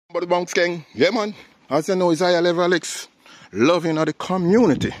But the Bounce Gang, yeah man, as you know, it's higher level Alex, loving of the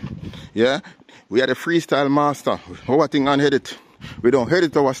community, yeah. We are the freestyle master, our thing unheaded, we don't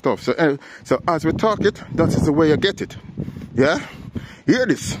edit our stuff, so as we talk it, that is the way you get it, yeah. Hear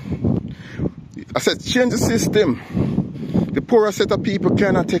this, I said change the system, the poorer set of people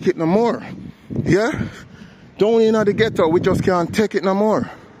cannot take it no more, yeah. Down in the ghetto, we just can't take it no more,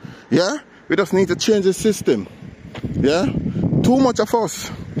 yeah. We just need to change the system, yeah. Too much of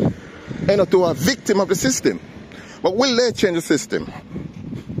us end up to a victim of the system. But will they change the system?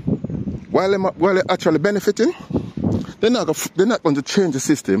 While they're actually benefiting, they're not going to change the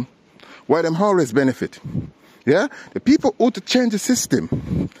system while them always benefit. Yeah? The people who to change the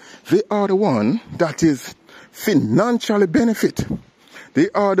system, they are the one that is financially benefit. They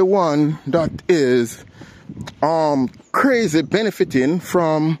are the one that is crazy benefiting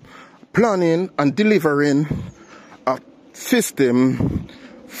from planning and delivering a system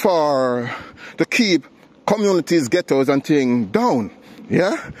for to keep communities, ghettos and things down,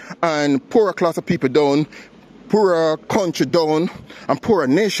 yeah, and poorer class of people down, poorer country down, and poorer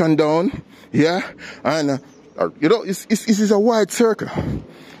nation down, yeah, and you know, it is a wide circle,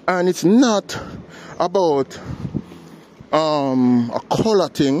 and it's not about a color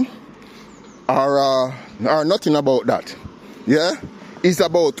thing or nothing about that, yeah. It's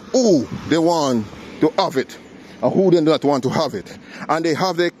about who they want to have it and who they do not want to have it. And they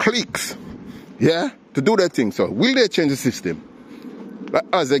have their cliques, yeah, to do their thing. So will they change the system? Like,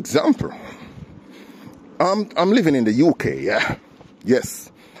 as example, I'm living in the UK, yeah?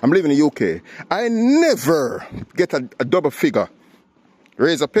 Yes, I'm living in the UK. I never get a double figure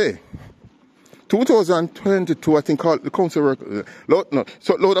raise of pay. 2022, I think the council work,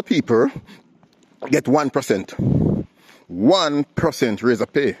 so a lot of people get 1%. 1% raise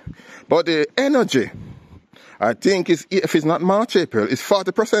of pay. But the energy, I think if it's not March, April, it's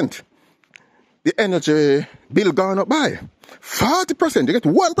 40%. The energy bill gone up by 40%. You get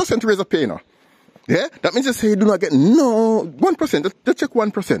 1% raise of pay now. Yeah? That means you say you do not get no 1%. Just check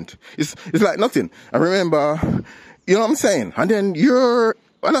 1%. It's like nothing. I remember, you know what I'm saying? And then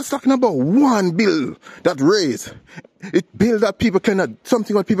when I was talking about one bill that raised, it bill that people cannot,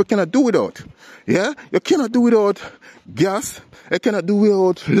 something that people cannot do without. Yeah? You cannot do without gas. You cannot do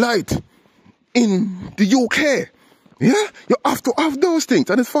without light in the UK. Yeah? You have to have those things.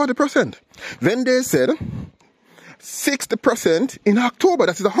 And it's 40%. Then they said 60% in October.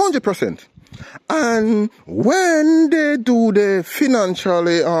 That is 100%. And when they do the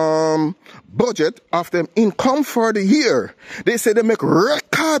financially budget of them income for the year, they say they make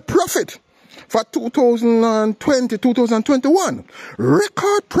record profit for 2020, 2021.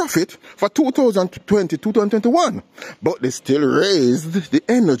 Record profit for 2020, 2021. But they still raised the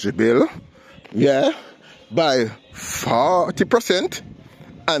energy bill, yeah, by 40%.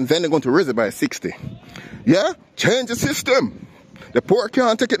 And then they're going to raise it by 60. Yeah? Change the system. The poor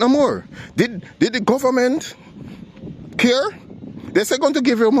can't take it no more. Did the government care? They say going to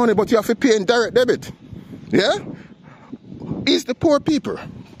give you money, but you have to pay in direct debit. Yeah? Is the poor people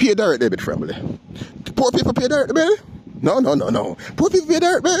pay direct debit, family? The poor people pay direct debit? No. Poor people pay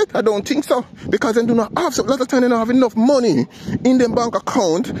direct debit? I don't think so. Because they do not have, so a lot of time they don't have enough money in their bank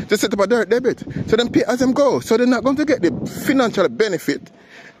account to set up a direct debit. So then pay as them go. So they're not going to get the financial benefit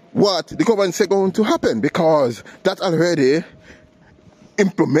what the government say going to happen, because that already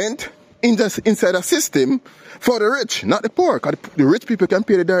implement inside a system for the rich, not the poor, because the rich people can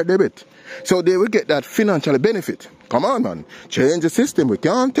pay the direct debit. So they will get that financial benefit. Come on, man. Change the system. We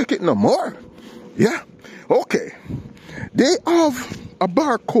can't take it no more. Yeah? Okay. They have a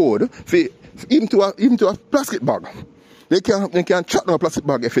barcode for even to a plastic bag. They can track down a plastic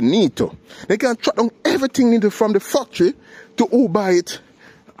bag if they need to. They can track down everything from the factory to who buy it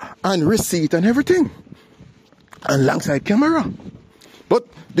and receipt and everything. And alongside camera. But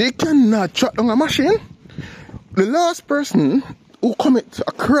they cannot track down a machine. The last person who commit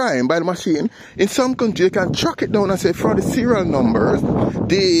a crime by the machine, in some country, they can track it down and say, for the serial numbers,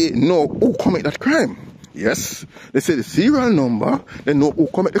 they know who commit that crime. Yes, they say the serial number, they know who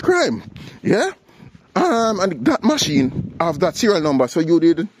commit the crime. Yeah? And that machine have that serial number, so you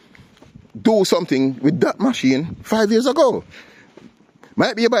did do something with that machine 5 years ago.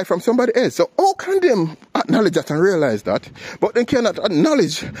 Might be you buy from somebody else. So how can them acknowledge that and realize that? But they cannot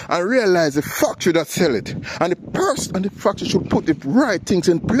acknowledge and realize the factory that sell it. And the person and the factory should put the right things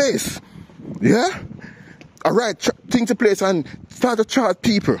in place. Yeah? A right things in place and start to charge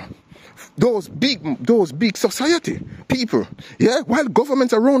people. Those big society people. Yeah? While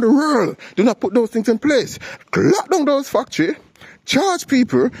governments around the world do not put those things in place. Lock down those factories. Charge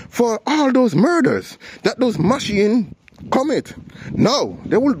people for all those murders that those machines commit. No,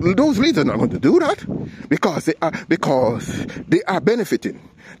 those leaders are not going to do that because they are benefiting.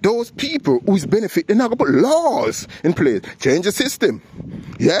 Those people who's benefit, they're not going to put laws in place. Change the system.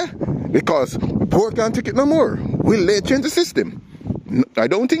 Yeah? Because poor can't take it no more. Will they change the system? I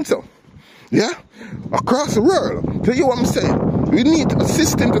don't think so. Yeah? Across the world. Tell you what I'm saying? We need a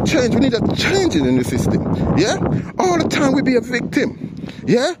system to change. We need a change in the system. Yeah? All the time we be a victim.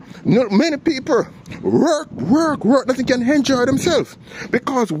 Yeah? Many people work, nothing can enjoy themselves.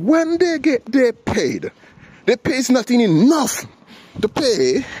 Because when they get their paid, they pay is not enough to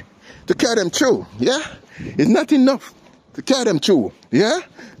pay to carry them through. Yeah? It's not enough to carry them through. Yeah?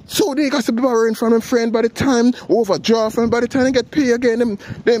 So they got to be borrowing from a friend by the time, overdraw from by the time they get paid again, and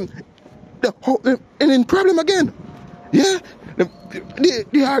in problem again. Yeah?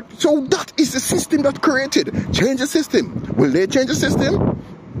 They are, so that is the system that created. Change the system. Will they change the system?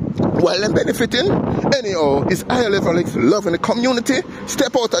 While they're benefiting, anyhow, it's higher level like love in the community.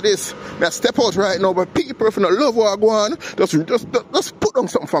 Step out of this. Now step out right now, but people, if you don't love what I go on, just put on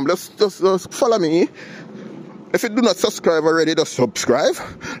something from me. Just follow me. If you do not subscribe already, just subscribe,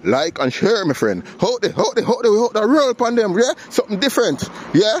 like, and share, my friend. Hold the roll upon them, yeah? Something different,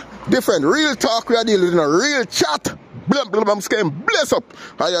 yeah? Different, real talk, we are dealing in a real chat. Blam, blam, blam, bless up.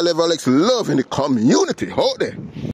 Higher level X love in the community. Hold there.